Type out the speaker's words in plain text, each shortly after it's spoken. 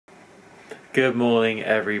Good morning,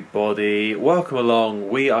 everybody. Welcome along.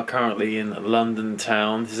 We are currently in London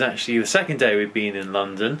town. This is actually the second day we've been in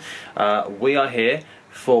London. We are here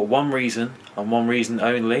for one reason and one reason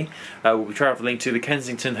only. We'll be travelling to the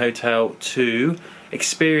Kensington Hotel to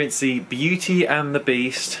experience the Beauty and the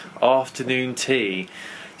Beast afternoon tea.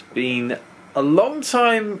 It's been a long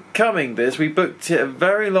time coming, this. We booked it a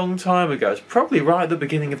very long time ago. It's probably right at the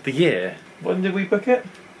beginning of the year. When did we book it?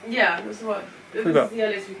 Yeah, it was what? This was the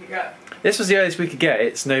earliest we could get. This was the earliest we could get.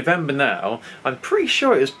 It's November now. I'm pretty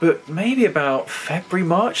sure it was booked maybe about February,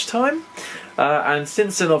 March time. And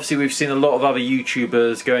since then, obviously, we've seen a lot of other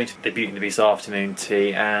YouTubers going to the Beauty and the Beast afternoon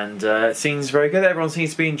tea, and it seems very good. Everyone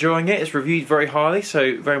seems to be enjoying it. It's reviewed very highly,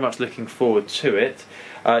 so very much looking forward to it.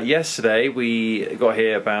 Yesterday we got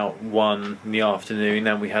here about 1 in the afternoon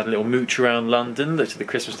and we had a little mooch around London, looked at the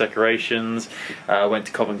Christmas decorations, went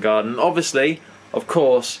to Covent Garden. Obviously, of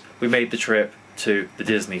course, we made the trip to the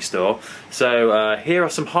Disney store. So here are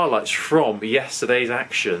some highlights from yesterday's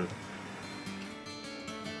action.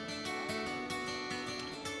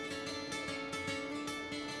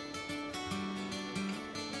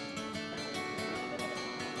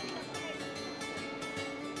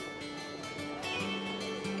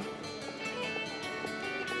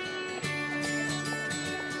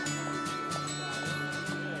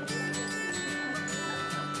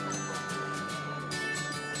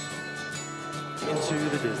 Into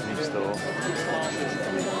the Disney store.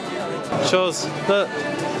 Charles, look,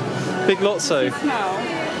 Big Lotso.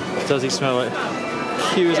 Does he smell it?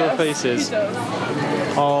 Cute as our faces. He does.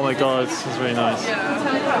 Oh my god, this is really nice. Yeah.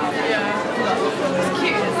 It's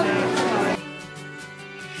cute, isn't it?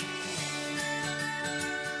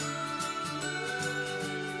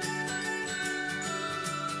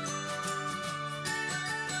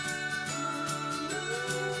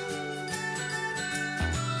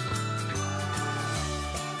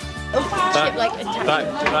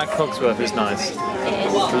 That Cogsworth is nice.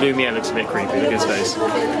 The Lumiere looks a bit creepy, look at his face.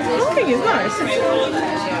 I think it's nice.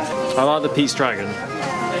 I like the Pete's Dragon.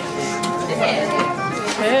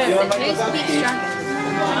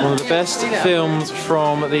 One of the best films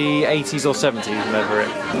from the 80s or 70s, whatever it.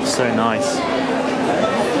 So nice.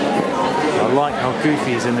 I like how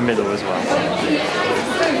Goofy is in the middle as well.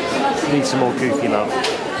 Need some more Goofy love.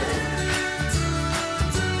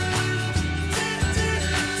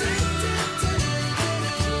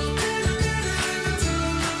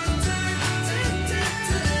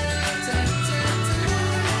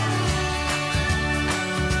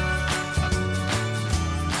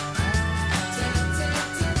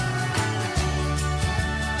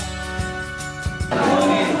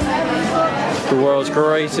 The world's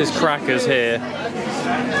greatest crackers here.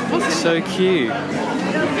 So cute. You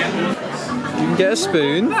can get a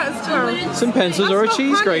spoon, some pencils or a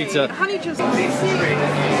cheese grater.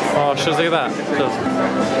 Oh, shows, look at that.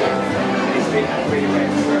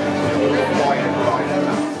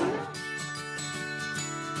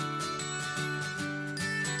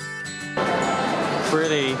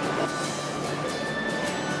 Pretty.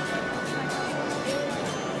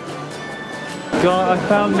 God, I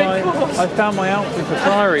found my outfit for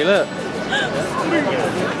Priory, look.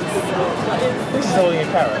 This is holding a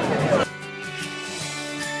carrot.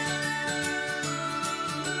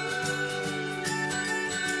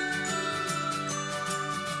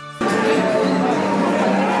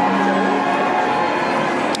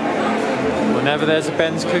 Whenever there's a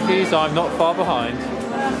Ben's Cookies, I'm not far behind.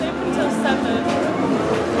 They open until 7.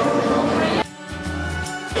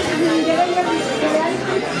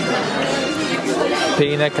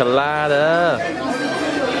 Pina colada.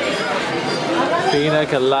 Pina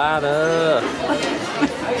colada.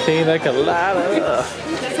 Pina colada.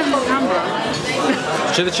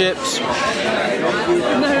 Chili chips. No,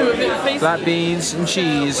 black beans and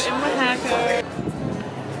cheese.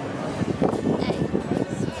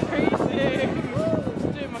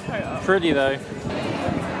 Pretty though.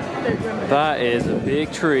 That is a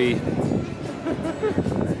big tree.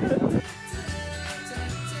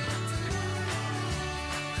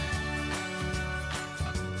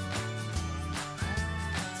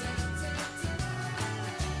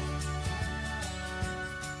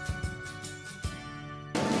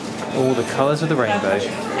 All the colours of the rainbow.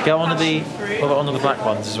 Get one of the black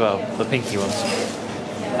ones as well, the pinky ones.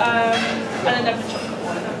 And then chocolate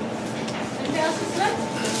one.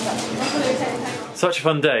 Such a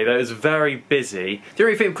fun day. That was very busy. Do you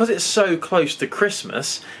really think because it's so close to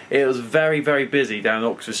Christmas, it was very, very busy down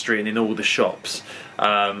Oxford Street and in all the shops.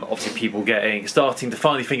 Obviously people starting to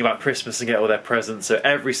finally think about Christmas and get all their presents, so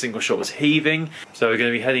every single shop was heaving. So we're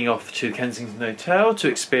going to be heading off to the Kensington Hotel to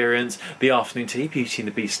experience the afternoon tea, Beauty and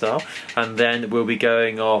the Beast style, and then we'll be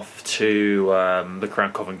going off to look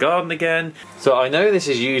around Covent Garden again. So I know this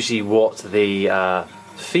is usually what the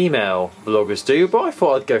female vloggers do, but I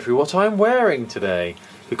thought I'd go through what I'm wearing today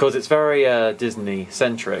because it's very Disney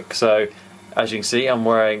centric. So as you can see, I'm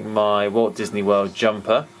wearing my Walt Disney World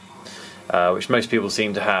jumper, which most people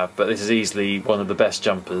seem to have, but this is easily one of the best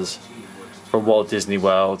jumpers from Walt Disney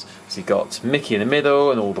World. So you've got Mickey in the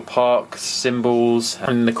middle and all the park symbols,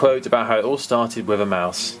 and the quote about how it all started with a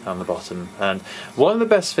mouse down the bottom. And one of the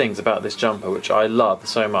best things about this jumper, which I love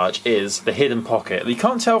so much, is the hidden pocket. You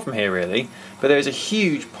can't tell from here really, but there is a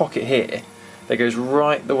huge pocket here that goes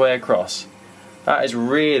right the way across. That is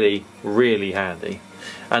really, really handy.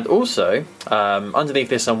 And also, underneath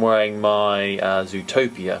this I'm wearing my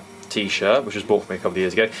Zootopia t-shirt, which was bought for me a couple of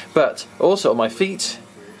years ago, but also on my feet,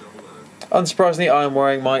 unsurprisingly, I am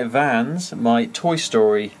wearing my Vans, my Toy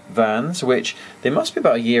Story Vans, which they must be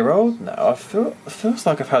about a year old now. It feels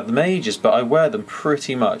like I've had them ages, but I wear them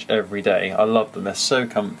pretty much every day. I love them, they're so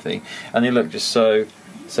comfy, and they look just so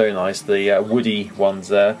nice, the woody ones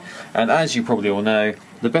there. And as you probably all know,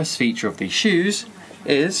 the best feature of these shoes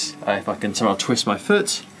is, if I can somehow twist my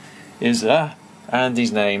foot, is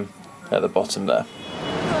Andy's name at the bottom there.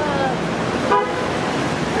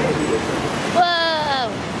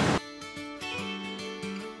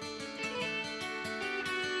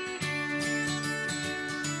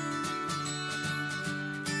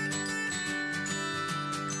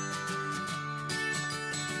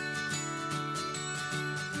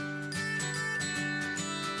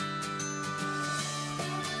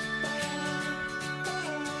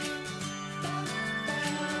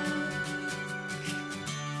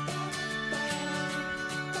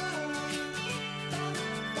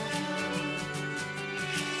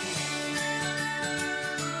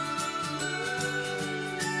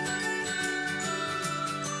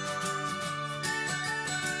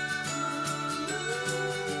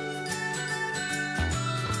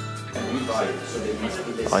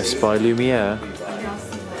 I spy Lumiere.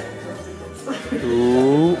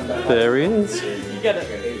 Ooh, there he is. You get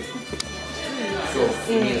it.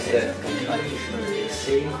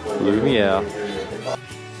 Lumiere.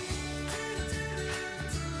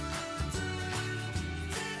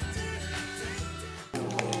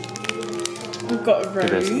 We've got a rose.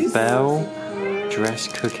 There's Belle dress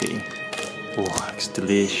cookie. Oh, looks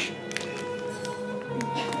delish.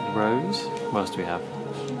 Rose. What else do we have?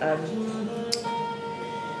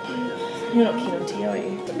 You're not keen on tea, are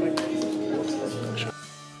you?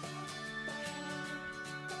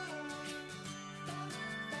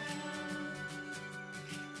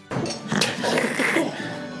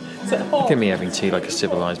 Look at me having tea like a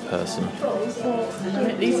civilised person.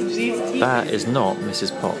 That is not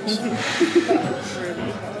Mrs. Potts.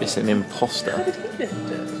 It's an imposter.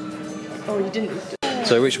 Oh, you didn't.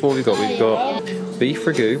 So which one have we got? We've got beef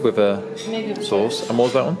ragu with a sauce. And what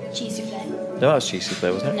was that one? Cheese souffle. No, that was cheese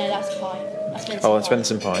souffle, wasn't it? No, that's pie. That's that's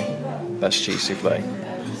venison pie. That's cheese souffle.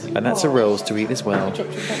 And that's a rolls to eat as well. To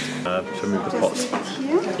remove the pots.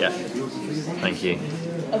 Yeah. Thank you.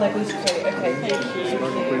 Oh, that goes great. Okay, thank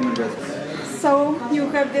you. So you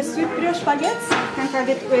have the sweet brioche baguettes. You can have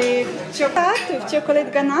it with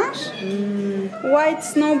chocolate ganache, white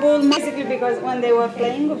snowball, basically because when they were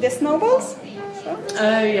playing with the snowballs. So.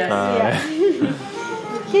 Oh, yes. Yeah.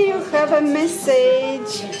 Here you have a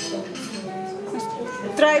message.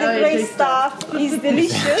 Try the great stuff. It's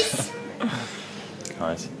delicious.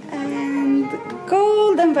 Nice. And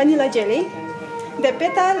golden vanilla jelly. The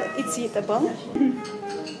petal, it's eatable.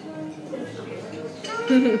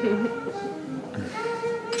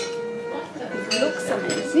 Looks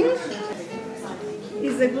amazing.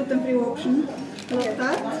 Is a gluten-free option. Love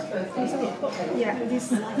that. Yeah,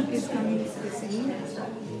 this is coming the same.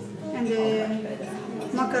 And the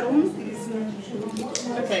macaroon is.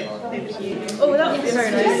 Okay, thank you. Oh, that looks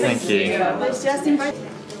very nice. Thank you. Let's just invite.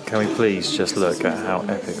 Can we please just look at how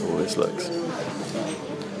epic all this looks?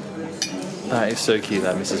 That is so cute,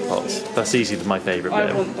 that Mrs. Potts. That's easily my favourite I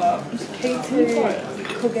bit. want that.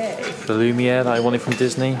 The Lumiere that I wanted from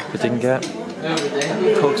Disney but didn't get.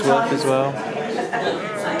 Cogsworth as well.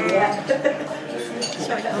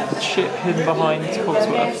 The chip hidden behind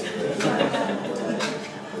Cogsworth.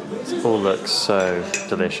 This all looks so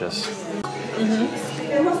delicious.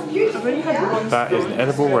 That is an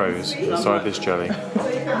edible rose inside this jelly.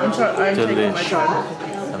 Delish.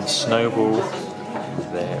 And snowball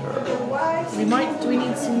We might. Do we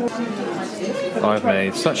need some more? I've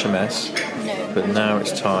made such a mess, but now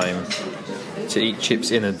it's time to eat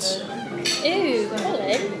Chip's innards. Ew,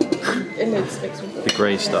 Colin. Innards makes me. The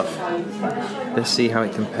grey stuff. Let's see how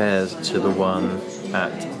it compares to the one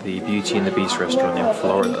at the Beauty and the Beast restaurant in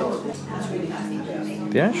Florida.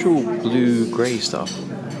 The actual blue-grey stuff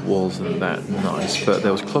wasn't that nice, but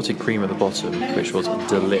there was clotted cream at the bottom, which was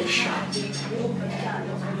delish.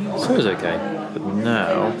 So it was okay, but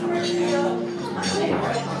now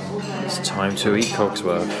it's time to eat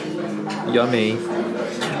Cogsworth. Yummy.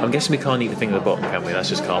 I'm guessing we can't eat the thing at the bottom, can we? That's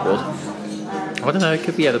just cardboard. I don't know, it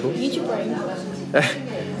could be edible. Use your brain.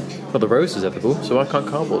 Well, the rose is edible, so why can't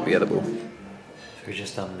cardboard be edible? So we've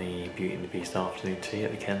just done the Beauty and the Beast afternoon tea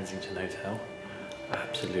at the Kensington Hotel.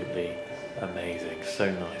 Absolutely amazing,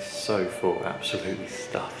 so nice, so full, absolutely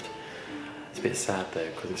stuffed. It's a bit sad though,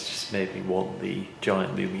 because it's just made me want the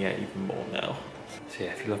giant Lumiere even more now. So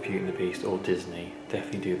yeah, if you love Beauty and the Beast or Disney,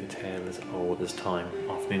 definitely do the Tale as Old as Time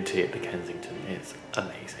afternoon tea at the Kensington. It's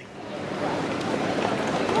amazing.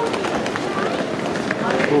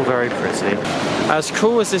 All very pretty. As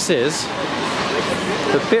cool as this is,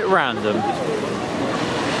 a bit random.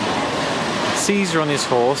 Caesar on his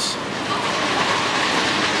horse,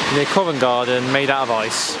 near Covent Garden, made out of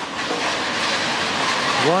ice.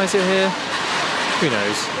 Why is it here? Who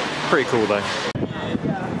knows? Pretty cool though.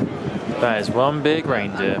 That is one big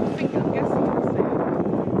reindeer.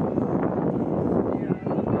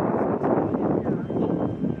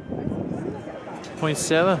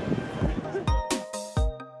 0.7.